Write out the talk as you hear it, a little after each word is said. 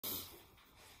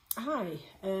Hi,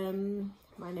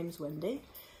 my name's Wendy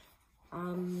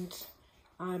and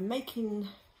I'm making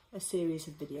a series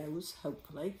of videos,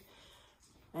 hopefully,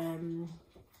 to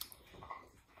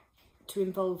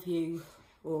involve you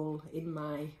all in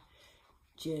my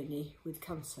journey with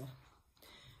cancer.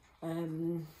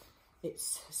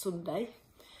 It's Sunday,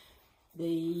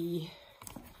 the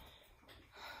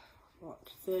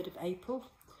 3rd of April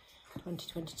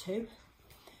 2022,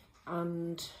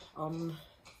 and on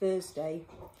Thursday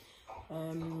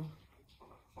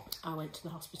I went to the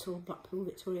hospital, Blackpool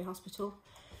Victoria Hospital,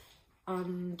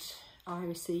 and I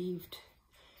received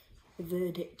the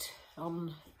verdict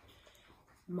on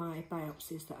my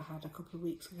biopsies that I had a couple of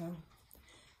weeks ago.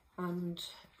 And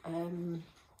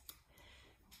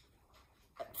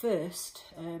at first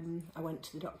I went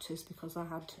to the doctors because I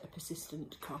had a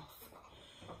persistent cough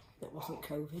that wasn't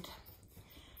COVID,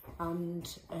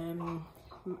 and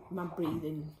my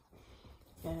breathing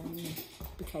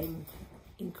became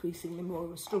increasingly more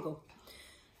of a struggle.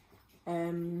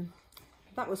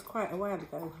 That was quite a while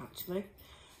ago actually,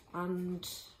 and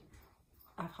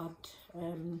I've had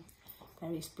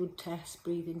various blood tests,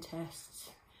 breathing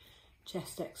tests,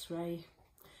 chest x-ray,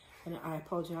 and I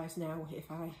apologise now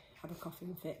if I have a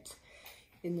coughing fit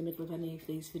in the middle of any of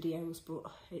these videos,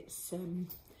 but it's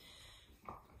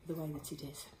the way that it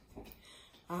is.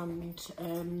 And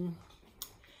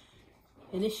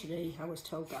initially I was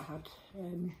told that I had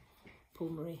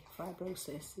pulmonary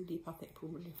fibrosis, idiopathic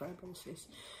pulmonary fibrosis,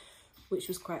 which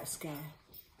was quite a scare,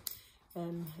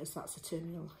 as that's a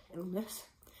terminal illness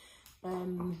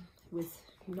with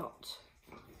not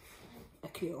a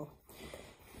cure.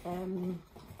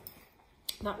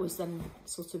 That was then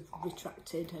sort of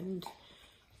retracted, and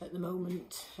at the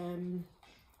moment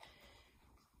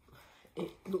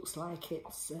it looks like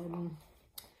it's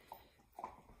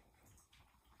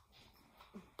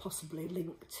possibly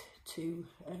linked to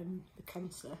the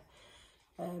cancer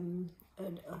and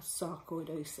a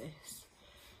sarcoidosis,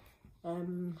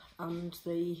 and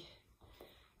the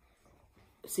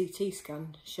CT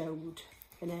scan showed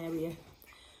an area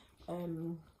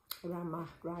around my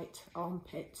right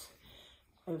armpit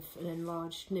of an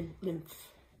enlarged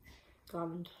lymph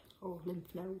gland or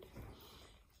lymph node.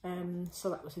 So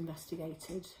that was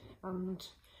investigated, and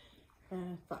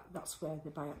that's where the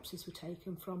biopsies were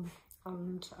taken from.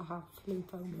 And I have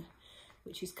lymphoma,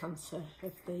 which is cancer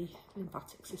of the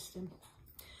lymphatic system.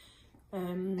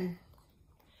 And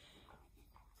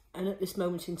at this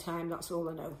moment in time, that's all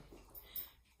I know.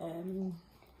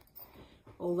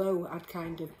 Although I'd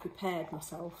kind of prepared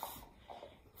myself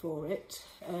for it,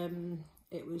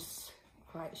 it was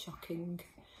quite shocking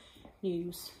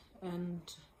news, and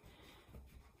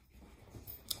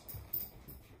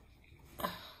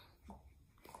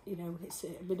you know, it's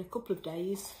been a couple of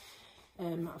days.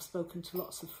 I've spoken to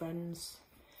lots of friends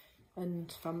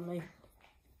and family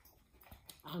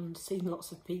and seen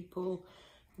lots of people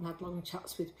and had long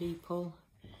chats with people,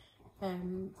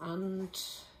 and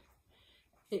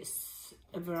it's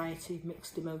a variety of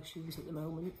mixed emotions at the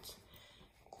moment.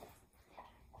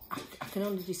 I can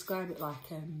only describe it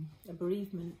like a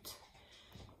bereavement,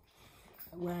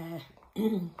 where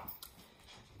you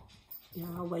know,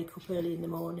 I'll wake up early in the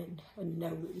morning and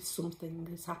know that something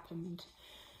has happened,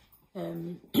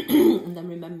 and then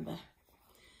remember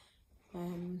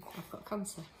I've got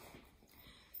cancer.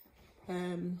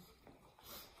 And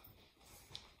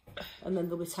then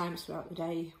there'll be times throughout the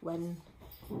day when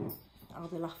I'll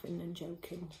be laughing and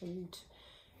joking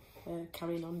and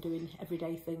carrying on doing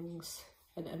everyday things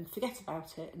and forget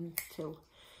about it until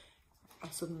I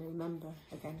suddenly remember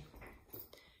again.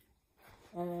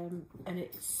 And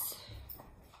it's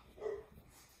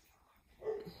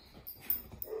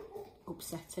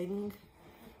upsetting,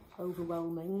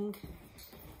 overwhelming,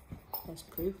 there's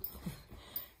proof,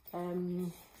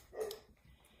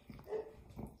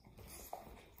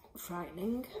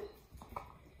 frightening,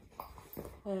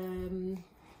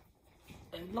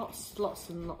 lots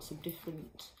and lots of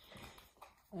different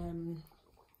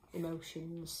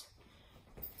emotions.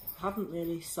 I haven't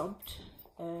really sobbed.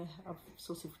 I've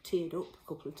sort of teared up a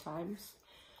couple of times.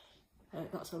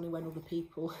 That's only when other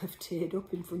people have teared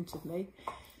up in front of me.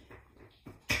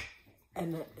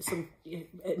 And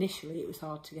initially it was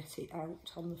hard to get it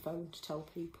out on the phone to tell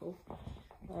people,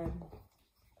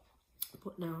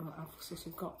 but now I've sort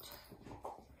of got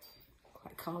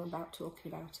quite calm about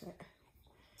talking about it,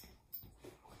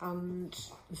 and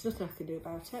there's nothing I can do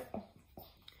about it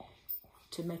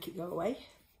to make it go away.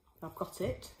 I've got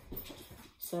it,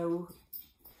 so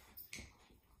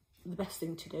the best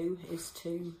thing to do is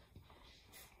to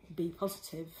be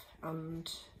positive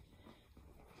and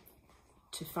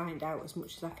to find out as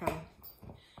much as I can.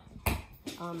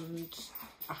 and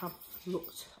I have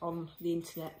looked on the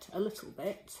internet a little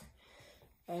bit,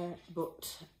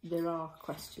 but there are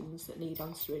questions that need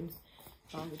answering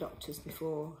by the doctors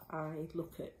before I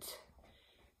look at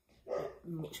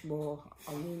much more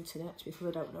on the internet, because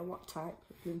I don't know what type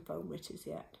of lymphoma it is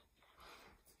yet.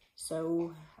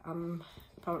 So I'm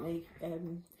apparently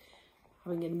having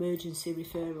an emergency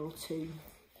referral to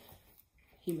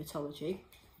haematology,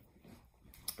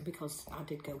 because I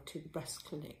did go to the breast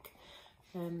clinic,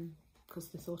 because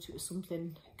they thought it was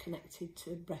something connected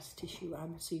to breast tissue,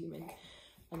 I'm assuming,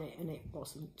 and it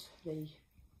wasn't the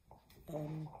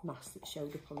mass that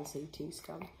showed up on the CT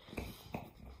scan.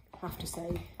 I have to say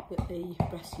that the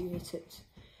breast unit at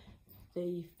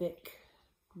the Vic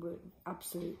were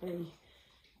absolutely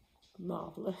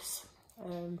marvellous,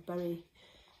 very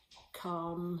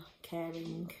calm,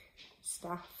 caring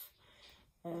staff,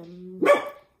 and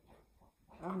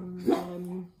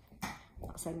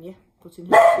that's Enya putting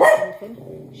her teeth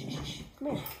in. Shh,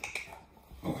 come here.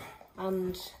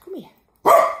 And come here.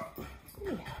 Come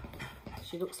here.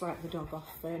 She looks like the dog off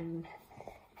Fraggle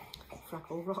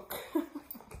Rock.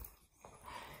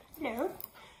 Yeah.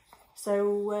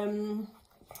 So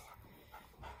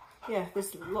yeah,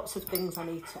 there's lots of things I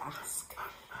need to ask,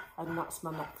 and that's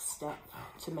my next step,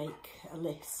 to make a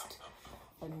list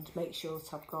and make sure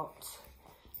that I've got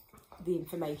the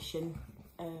information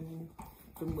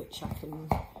from which I can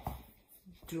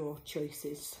draw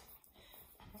choices.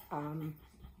 I'm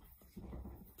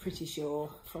pretty sure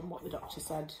from what the doctor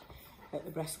said at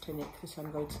the breast clinic that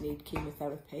I'm going to need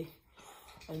chemotherapy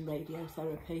and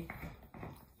radiotherapy,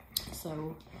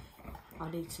 so I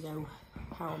need to know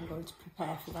how I'm going to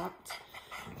prepare for that.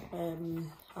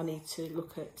 I need to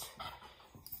look at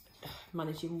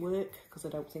managing work, because I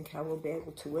don't think I will be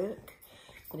able to work,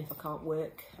 and if I can't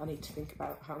work I need to think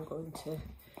about how I'm going to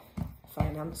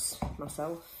finance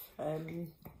myself.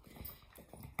 I'm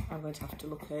going to have to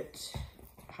look at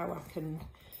how I can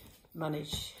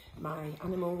manage my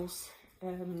animals.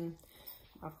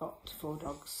 I've got 4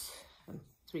 dogs and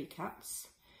 3 cats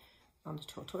and a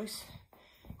tortoise.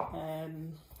 I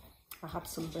had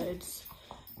some birds,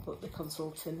 but the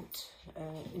consultant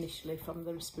initially from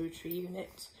the respiratory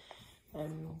unit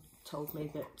told me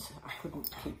that I couldn't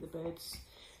keep the birds.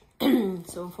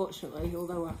 So unfortunately,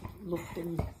 although I loved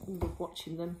them and loved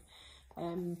watching them,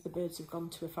 the birds have gone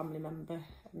to a family member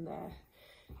and they're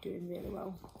doing really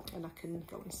well, and I can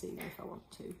go and see them if I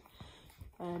want to.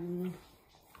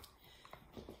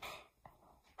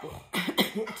 But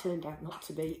it turned out not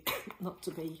to be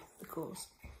the cause,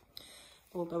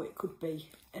 although it could be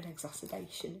an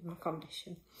exacerbation of my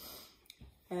condition.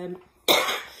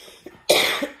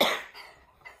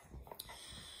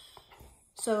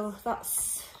 So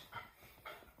that's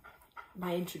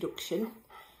my introduction.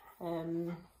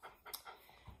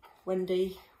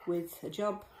 Wendy with a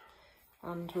job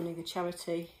and running a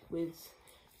charity with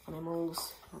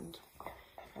animals and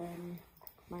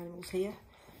my animals here,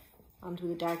 and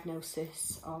with a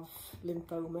diagnosis of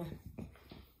lymphoma,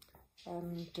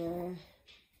 and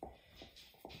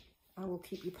I will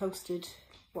keep you posted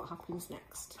what happens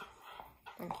next.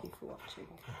 Thank you for watching.